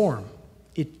free form.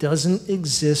 It doesn't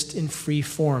exist in free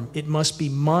form. It must be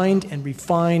mined and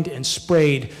refined and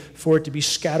sprayed for it to be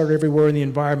scattered everywhere in the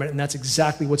environment, and that's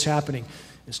exactly what's happening.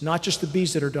 It's not just the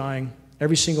bees that are dying.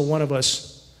 Every single one of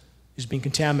us is being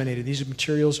contaminated. These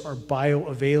materials are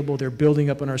bioavailable. They're building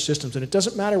up in our systems, and it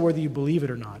doesn't matter whether you believe it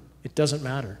or not. It doesn't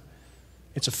matter.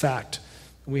 It's a fact,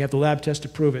 and we have the lab test to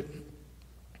prove it.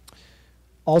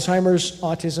 Alzheimer's,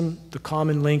 autism, the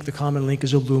common link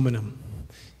is aluminum.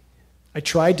 I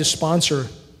tried to sponsor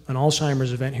an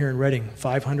Alzheimer's event here in Reading,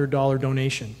 $500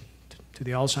 donation to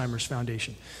the Alzheimer's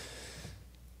Foundation.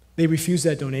 They refused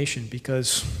that donation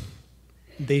because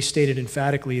they stated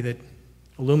emphatically that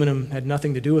aluminum had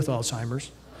nothing to do with Alzheimer's.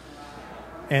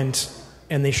 And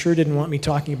they sure didn't want me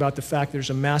talking about the fact there's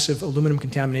a massive aluminum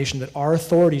contamination that our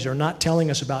authorities are not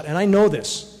telling us about. And I know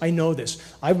this.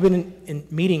 I've been in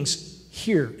meetings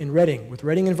here in Reading with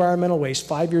Reading Environmental Waste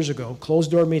 5 years ago,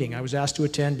 closed-door meeting. I was asked to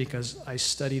attend because I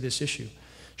study this issue.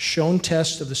 Shown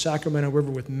tests of the Sacramento River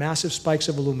with massive spikes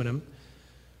of aluminum.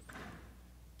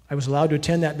 I was allowed to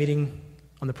attend that meeting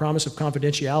on the promise of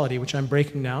confidentiality, which I'm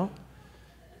breaking now.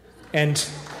 And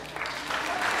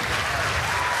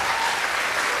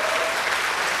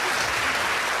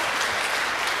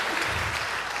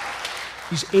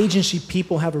these agency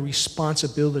people have a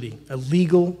responsibility, a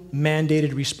legal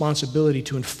mandated responsibility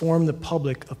to inform the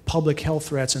public of public health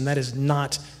threats, and that is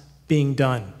not being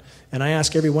done. And I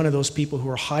ask every one of those people who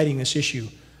are hiding this issue,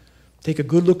 take a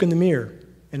good look in the mirror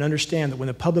and understand that when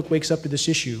the public wakes up to this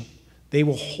issue, they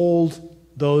will hold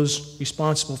those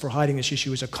responsible for hiding this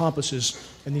issue as accomplices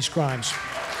in these crimes.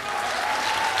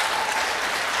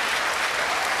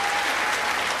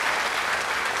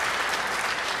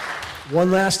 One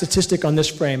last statistic on this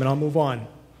frame, and I'll move on.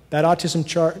 That autism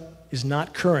chart is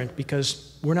not current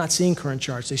because we're not seeing current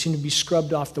charts. They seem to be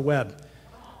scrubbed off the web.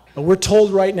 But we're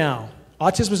told right now,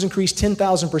 autism has increased 10,000%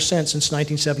 since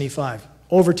 1975,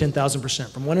 over 10,000%,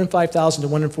 from 1 in 5,000 to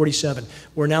 1 in 47.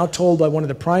 We're now told by one of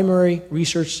the primary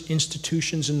research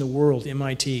institutions in the world,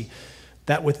 MIT,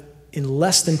 that in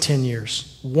less than 10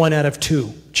 years, 1 out of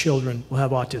 2 children will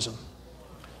have autism.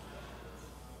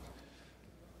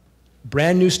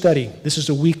 Brand new study, this is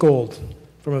a week old,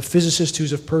 from a physicist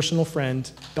who's a personal friend,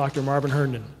 Dr. Marvin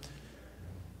Herndon.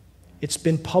 It's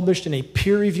been published in a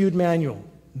peer-reviewed manual.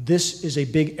 This is a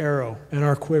big arrow in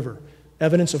our quiver.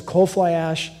 Evidence of coal fly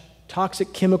ash,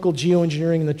 toxic chemical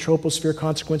geoengineering in the troposphere,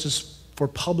 consequences for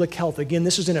public health. Again,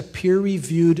 this is in a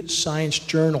peer-reviewed science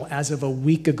journal as of a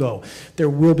week ago. There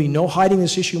will be no hiding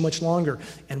this issue much longer.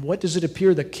 And what does it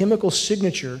appear? The chemical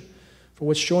signature for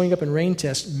what's showing up in rain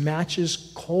tests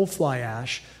matches coal fly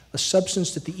ash, a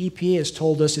substance that the EPA has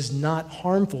told us is not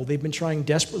harmful. They've been trying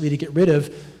desperately to get rid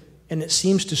of, and it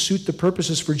seems to suit the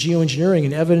purposes for geoengineering,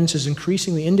 and evidence is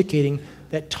increasingly indicating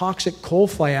that toxic coal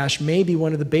fly ash may be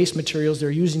one of the base materials they're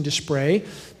using to spray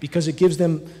because it gives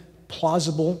them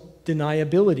plausible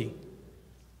deniability.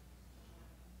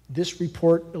 This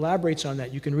report elaborates on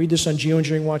that. You can read this on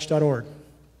geoengineeringwatch.org.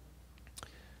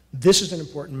 This is an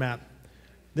important map.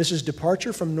 This is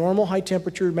departure from normal high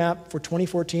temperature map for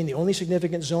 2014. The only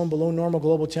significant zone below normal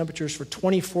global temperatures for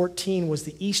 2014 was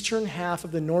the eastern half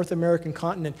of the North American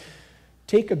continent.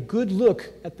 Take a good look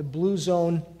at the blue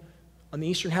zone on the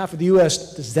eastern half of the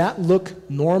U.S. Does that look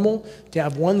normal to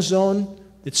have one zone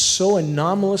that's so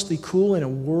anomalously cool in a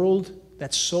world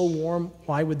that's so warm?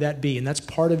 Why would that be? And that's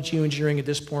part of geoengineering at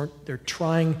this point. They're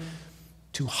trying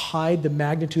to hide the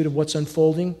magnitude of what's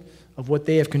unfolding, of what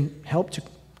they have helped to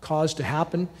cause to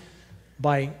happen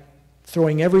by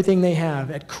throwing everything they have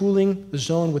at cooling the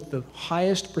zone with the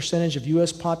highest percentage of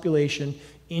U.S. population,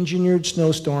 engineered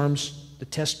snowstorms, the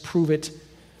tests prove it,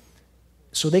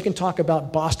 so they can talk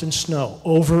about Boston snow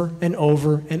over and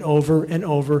over and over and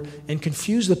over and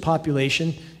confuse the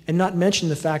population and not mention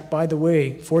the fact, by the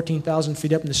way, 14,000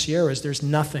 feet up in the Sierras, there's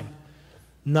nothing.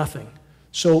 Nothing.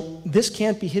 So this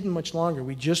can't be hidden much longer.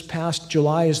 We just passed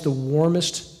July as the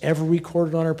warmest ever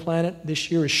recorded on our planet.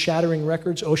 This year is shattering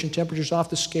records, ocean temperatures off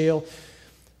the scale.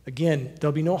 Again,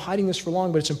 there'll be no hiding this for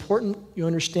long, but it's important you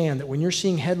understand that when you're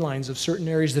seeing headlines of certain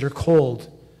areas that are cold,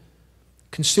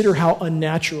 consider how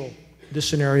unnatural this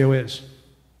scenario is.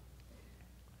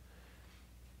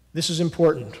 This is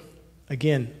important.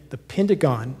 Again, the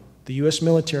Pentagon, the U.S.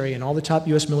 military, and all the top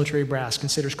U.S. military brass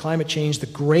considers climate change the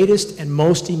greatest and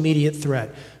most immediate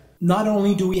threat. Not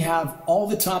only do we have all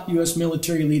the top U.S.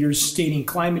 military leaders stating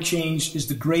climate change is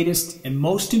the greatest and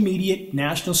most immediate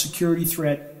national security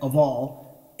threat of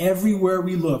all, everywhere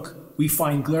we look, we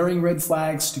find glaring red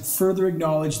flags to further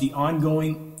acknowledge the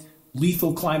ongoing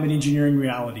lethal climate engineering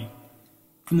reality.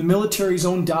 From the military's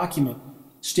own document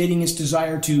stating its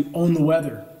desire to own the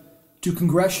weather, to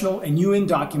congressional and UN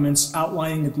documents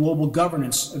outlining the global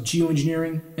governance of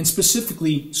geoengineering and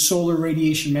specifically solar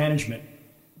radiation management.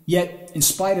 Yet, in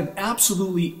spite of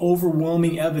absolutely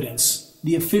overwhelming evidence,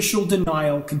 the official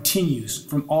denial continues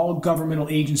from all governmental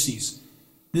agencies.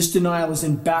 This denial is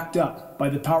then backed up by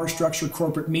the power structure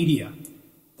corporate media.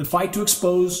 The fight to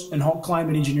expose and halt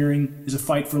climate engineering is a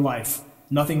fight for life,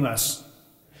 nothing less.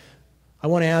 I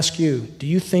want to ask you, do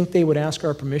you think they would ask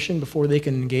our permission before they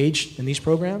can engage in these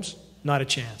programs? Not a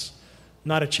chance.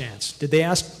 Not a chance. Did they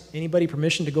ask anybody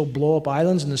permission to go blow up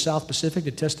islands in the South Pacific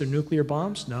to test their nuclear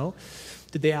bombs? No.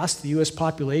 Did they ask the U.S.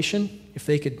 population if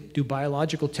they could do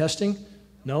biological testing?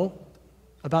 No.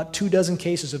 About 24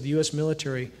 cases of the U.S.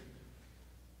 military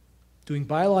doing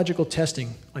biological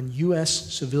testing on U.S.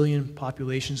 civilian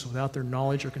populations without their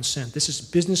knowledge or consent. This is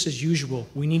business as usual.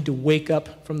 We need to wake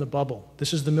up from the bubble.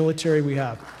 This is the military we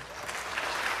have.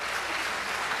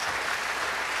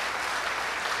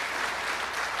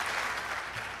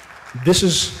 This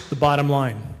is the bottom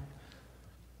line.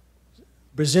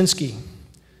 Brzezinski,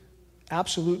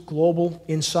 absolute global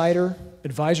insider,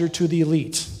 advisor to the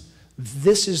elite.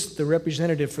 This is the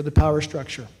representative for the power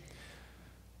structure.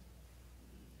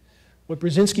 What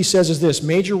Brzezinski says is this: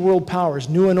 major world powers,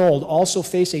 new and old, also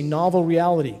face a novel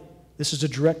reality. This is a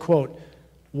direct quote.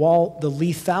 While the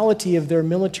lethality of their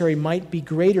military might be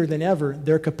greater than ever,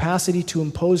 their capacity to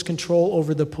impose control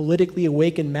over the politically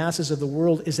awakened masses of the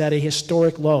world is at a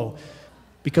historic low.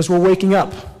 Because we're waking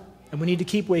up, and we need to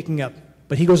keep waking up.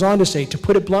 But he goes on to say, to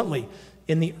put it bluntly,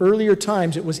 in the earlier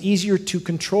times, it was easier to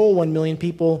control 1 million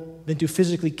people than to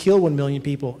physically kill 1 million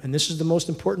people. And this is the most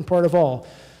important part of all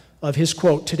of his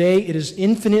quote. Today, it is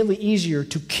infinitely easier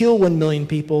to kill 1 million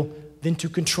people than to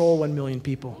control 1 million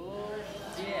people.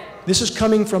 This is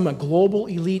coming from a global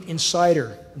elite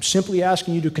insider. I'm simply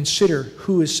asking you to consider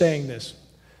who is saying this.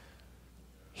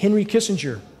 Henry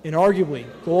Kissinger, inarguably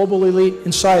global elite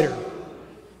insider.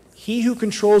 He who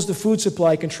controls the food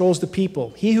supply controls the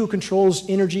people. He who controls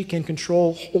energy can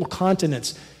control whole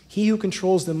continents. He who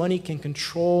controls the money can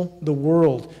control the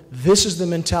world. This is the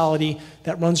mentality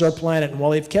that runs our planet. And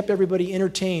while they've kept everybody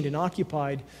entertained and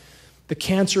occupied, the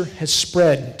cancer has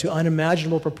spread to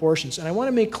unimaginable proportions. And I want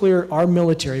to make clear our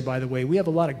military, by the way, we have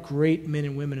a lot of great men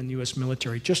and women in the U.S.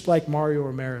 military, just like Mario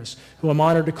Ramirez, who I'm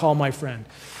honored to call my friend.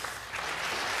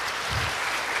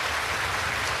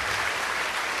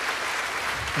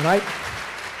 And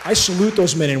I salute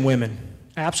those men and women.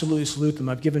 I absolutely salute them.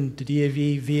 I've given to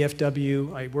DAV,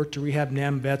 VFW. I worked to rehab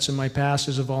NAM vets in my past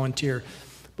as a volunteer.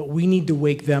 But we need to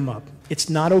wake them up. It's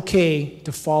not okay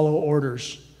to follow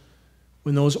orders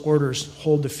when those orders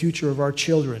hold the future of our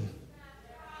children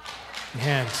in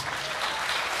hands.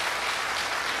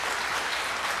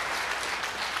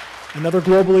 Another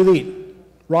global elite,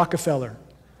 Rockefeller.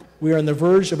 We are on the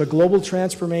verge of a global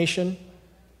transformation.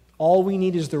 All we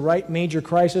need is the right major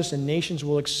crisis, and nations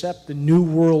will accept the new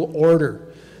world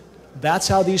order. That's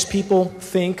how these people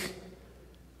think.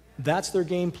 That's their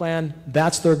game plan.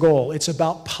 That's their goal. It's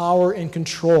about power and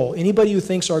control. Anybody who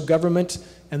thinks our government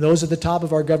and those at the top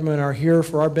of our government are here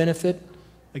for our benefit,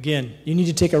 again, you need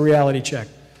to take a reality check.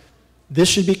 This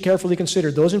should be carefully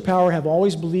considered. Those in power have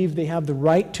always believed they have the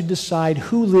right to decide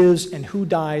who lives and who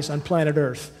dies on planet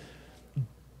Earth.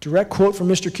 Direct quote from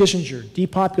Mr. Kissinger,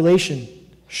 depopulation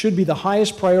should be the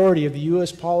highest priority of the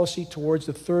U.S. policy towards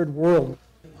the third world.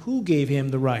 Who gave him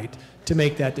the right to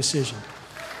make that decision?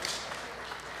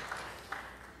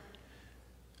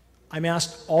 I'm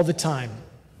asked all the time,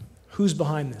 who's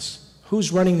behind this?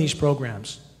 Who's running these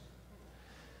programs?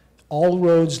 All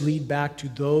roads lead back to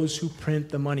those who print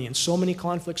the money, and so many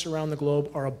conflicts around the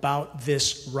globe are about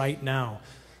this right now.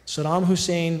 Saddam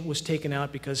Hussein was taken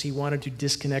out because he wanted to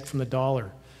disconnect from the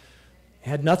dollar. It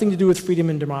had nothing to do with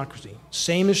freedom and democracy.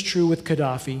 Same is true with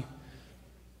Gaddafi.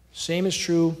 Same is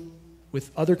true with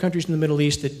other countries in the Middle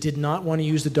East that did not want to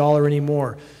use the dollar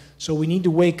anymore. So we need to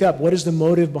wake up. What is the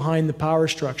motive behind the power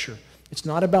structure? It's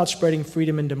not about spreading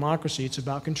freedom and democracy. It's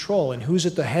about control. And who's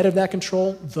at the head of that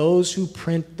control? Those who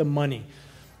print the money.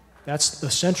 That's the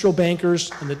central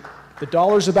bankers, and the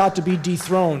dollar's about to be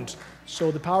dethroned. So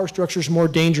the power structure is more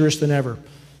dangerous than ever.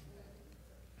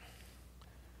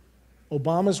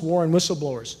 Obama's war on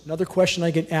whistleblowers. Another question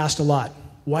I get asked a lot.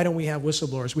 Why don't we have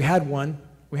whistleblowers? We had one.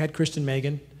 We had Kristen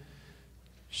Megan.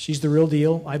 She's the real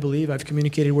deal, I believe. I've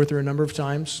communicated with her a number of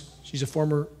times. She's a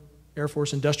former Air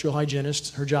Force industrial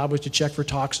hygienist. Her job was to check for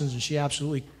toxins, and she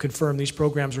absolutely confirmed these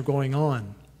programs are going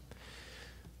on.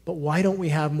 But why don't we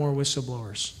have more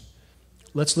whistleblowers?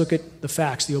 Let's look at the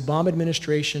facts. The Obama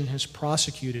administration has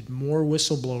prosecuted more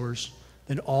whistleblowers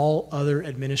than all other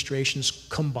administrations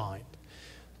combined.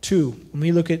 Two, when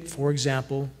we look at, for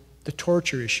example, the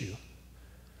torture issue,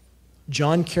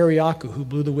 John Kiriakou, who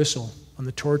blew the whistle on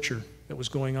the torture that was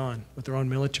going on with their own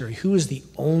military, who is the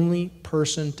only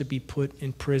person to be put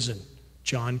in prison?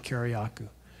 John Kiriakou.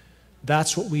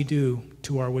 That's what we do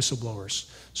to our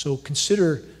whistleblowers. So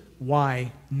consider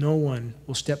why no one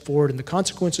will step forward, and the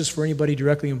consequences for anybody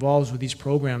directly involved with these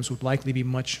programs would likely be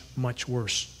much, much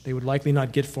worse. They would likely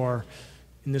not get far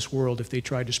in this world if they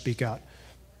tried to speak out.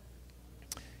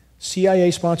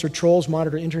 CIA-sponsored trolls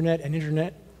monitor internet and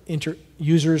internet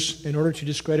users in order to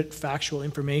discredit factual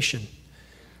information.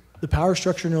 The power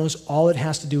structure knows all it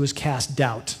has to do is cast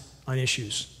doubt on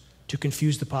issues to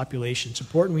confuse the population. It's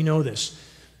important we know this.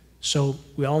 So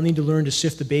we all need to learn to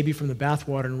sift the baby from the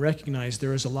bathwater and recognize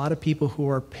there is a lot of people who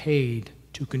are paid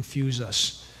to confuse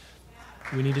us.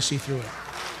 We need to see through it.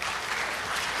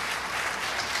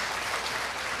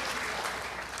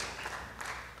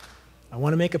 I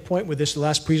want to make a point with this. The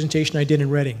last presentation I did in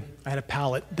Reading, I had a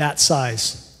pallet that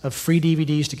size of free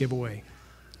DVDs to give away.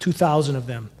 2,000 of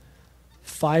them.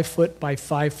 5 foot by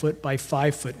 5 foot by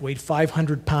 5 foot, weighed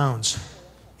 500 pounds.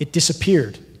 It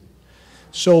disappeared.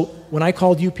 So when I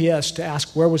called UPS to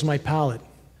ask where was my pallet,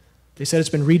 they said it's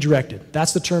been redirected.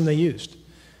 That's the term they used.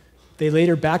 They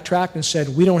later backtracked and said,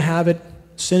 we don't have it,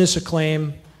 send us a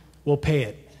claim, we'll pay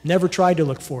it. Never tried to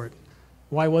look for it.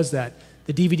 Why was that?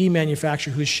 The DVD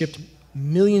manufacturer who's shipped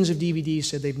millions of DVDs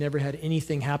said they've never had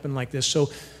anything happen like this.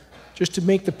 So just to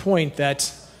make the point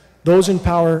that those in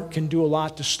power can do a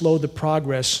lot to slow the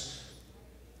progress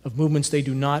of movements they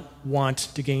do not want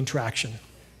to gain traction.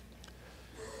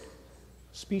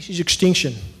 Species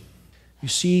extinction. You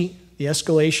see the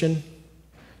escalation.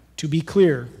 To be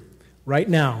clear, right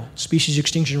now, species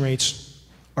extinction rates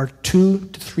are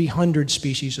 200 to 300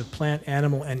 species of plant,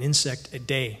 animal, and insect a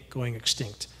day going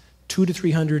extinct. 200 to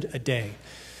 300 a day.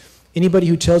 Anybody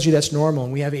who tells you that's normal,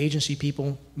 and we have agency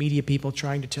people, media people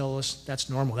trying to tell us that's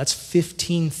normal, that's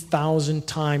 15,000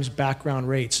 times background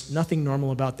rates. Nothing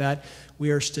normal about that.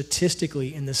 We are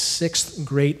statistically in the 6th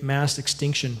great mass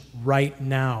extinction right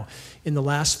now. In the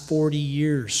last 40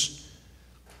 years,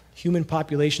 human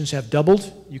populations have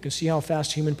doubled. You can see how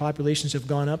fast human populations have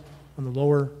gone up on the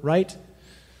lower right.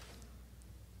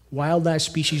 Wildlife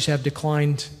species have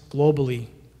declined globally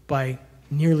by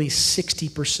nearly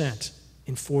 60%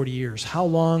 in 40 years. How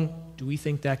long do we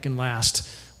think that can last?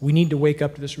 We need to wake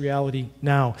up to this reality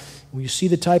now. When you see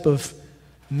the type of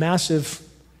massive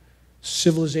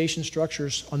civilization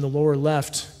structures on the lower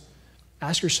left,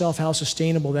 ask yourself how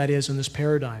sustainable that is in this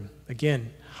paradigm.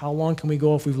 Again, how long can we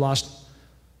go if we've lost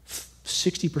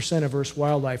 60% of Earth's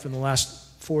wildlife in the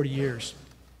last 40 years?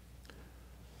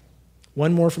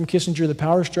 One more from Kissinger: the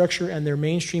power structure and their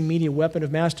mainstream media weapon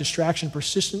of mass distraction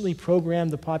persistently program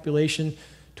the population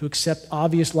to accept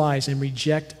obvious lies and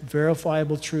reject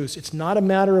verifiable truths. It's not a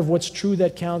matter of what's true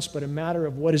that counts, but a matter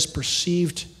of what is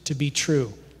perceived to be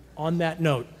true. On that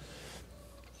note,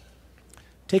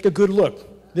 take a good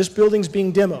look. This building's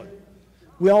being demoed.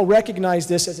 We all recognize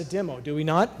this as a demo, do we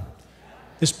not?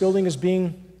 This building is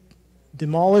being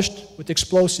demolished with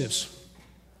explosives.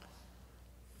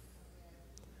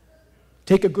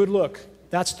 Take a good look.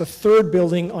 That's the 3rd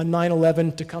building on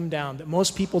 9/11 to come down, that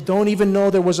most people don't even know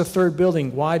there was a 3rd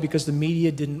building. Why? Because the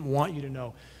media didn't want you to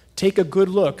know. Take a good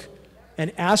look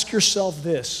and ask yourself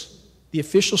this. The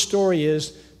official story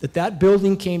is that that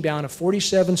building came down, a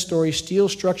 47-story steel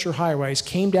structure high-rise,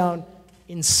 came down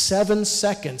in 7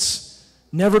 seconds,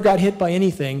 never got hit by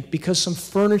anything because some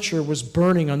furniture was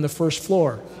burning on the 1st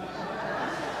floor.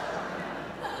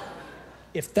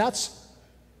 If that's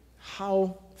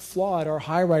how flawed our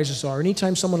high-rises are,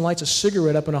 anytime someone lights a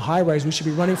cigarette up in a high-rise, we should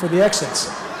be running for the exits.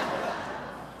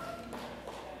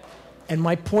 And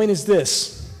my point is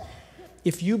this: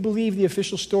 if you believe the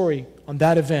official story on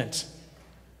that event,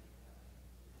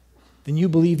 then you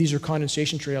believe these are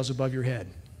condensation trails above your head.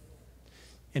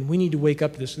 And we need to wake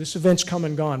up to this. This event's come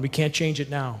and gone. We can't change it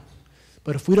now.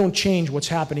 But if we don't change what's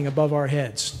happening above our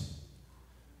heads,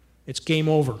 it's game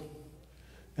over.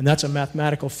 And that's a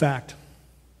mathematical fact.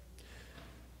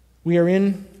 We are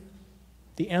in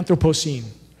the Anthropocene.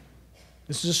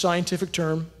 This is a scientific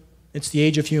term. It's the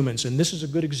age of humans. And this is a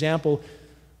good example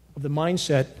of the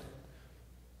mindset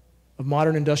of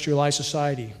modern industrialized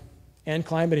society and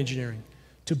climate engineering,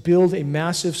 to build a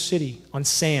massive city on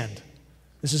sand.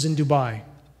 This is in Dubai.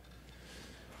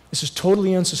 This is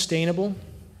totally unsustainable.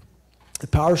 The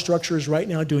power structure is right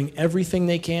now doing everything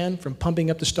they can, from pumping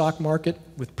up the stock market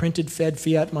with printed Fed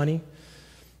fiat money,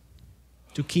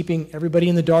 to keeping everybody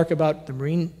in the dark about the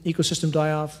marine ecosystem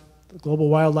die-off, the global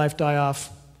wildlife die-off.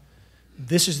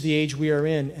 This is the age we are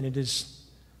in, and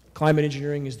climate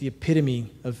engineering is the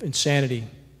epitome of insanity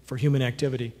for human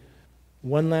activity.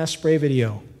 One last spray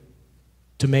video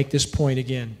to make this point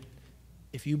again.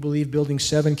 If you believe Building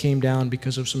 7 came down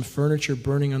because of some furniture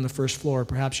burning on the 1st floor,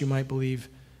 perhaps you might believe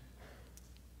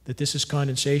that this is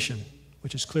condensation,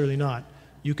 which is clearly not.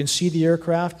 You can see the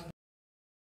aircraft.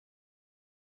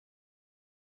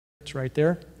 It's right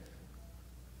there.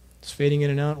 It's fading in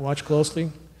and out. Watch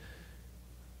closely.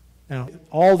 Now,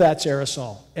 all that's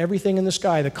aerosol. Everything in the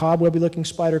sky, the cobwebby-looking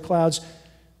spider clouds,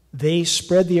 they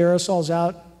spread the aerosols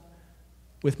out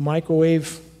with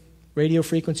microwave radio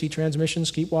frequency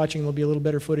transmissions. Keep watching. There'll be a little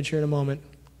better footage here in a moment.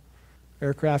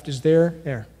 Aircraft is there.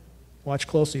 There. Watch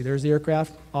closely. There's the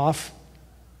aircraft. Off.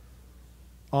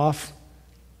 Off.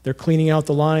 They're cleaning out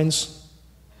the lines.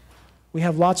 We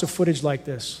have lots of footage like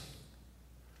this.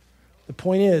 The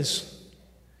point is,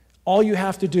 all you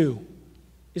have to do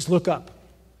is look up.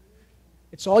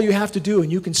 It's all you have to do, and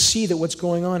you can see that what's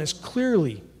going on is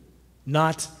clearly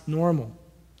not normal.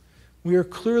 We are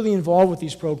clearly involved with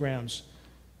these programs.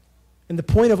 And the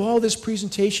point of all this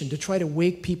presentation, to try to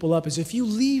wake people up, is if you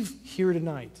leave here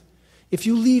tonight, if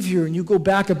you leave here and you go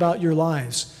back about your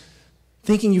lives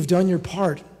thinking you've done your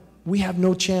part, we have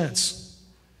no chance.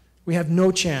 We have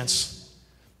no chance.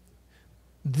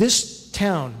 This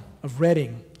town of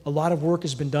Reading, a lot of work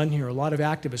has been done here, a lot of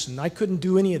activists, and I couldn't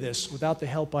do any of this without the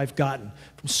help I've gotten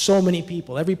from so many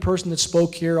people. Every person that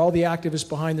spoke here, all the activists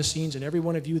behind the scenes, and every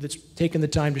one of you that's taken the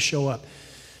time to show up.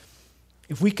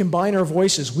 If we combine our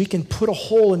voices, we can put a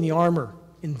hole in the armor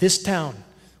in this town.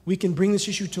 We can bring this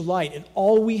issue to light, and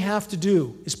all we have to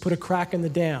do is put a crack in the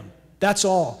dam. That's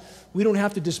all. We don't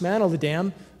have to dismantle the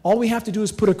dam. All we have to do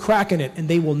is put a crack in it, and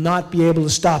they will not be able to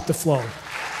stop the flow.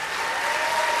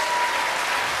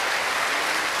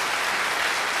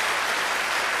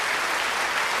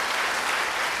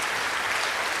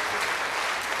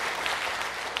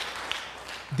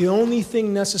 The only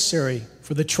thing necessary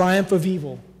for the triumph of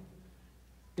evil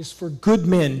is for good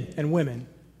men and women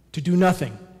to do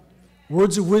nothing.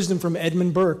 Words of wisdom from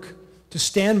Edmund Burke, to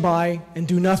stand by and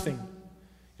do nothing.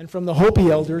 And from the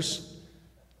Hopi elders,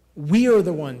 we are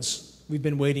the ones we've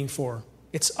been waiting for.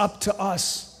 It's up to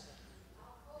us.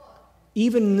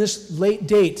 Even at this late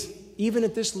date,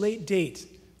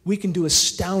 we can do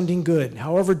astounding good.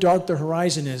 However dark the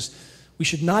horizon is, we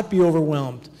should not be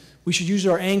overwhelmed. We should use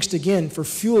our angst again for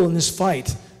fuel in this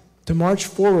fight to march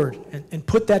forward and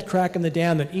put that crack in the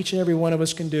dam that each and every one of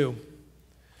us can do.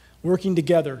 Working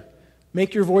together.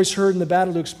 Make your voice heard in the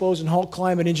battle to expose and halt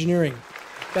climate engineering.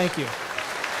 Thank you.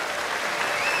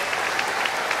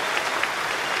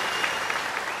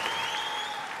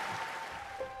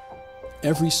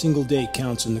 Every single day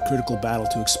counts in the critical battle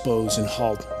to expose and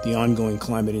halt the ongoing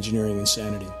climate engineering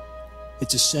insanity.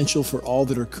 It's essential for all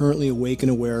that are currently awake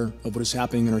and aware of what is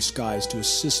happening in our skies to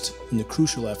assist in the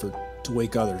crucial effort to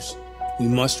wake others. We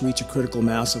must reach a critical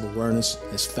mass of awareness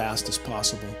as fast as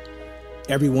possible.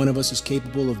 Every one of us is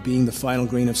capable of being the final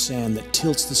grain of sand that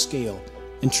tilts the scale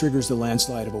and triggers the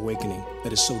landslide of awakening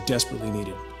that is so desperately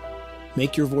needed.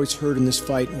 Make your voice heard in this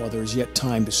fight while there is yet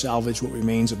time to salvage what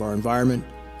remains of our environment,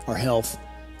 our health,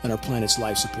 and our planet's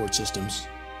life support systems.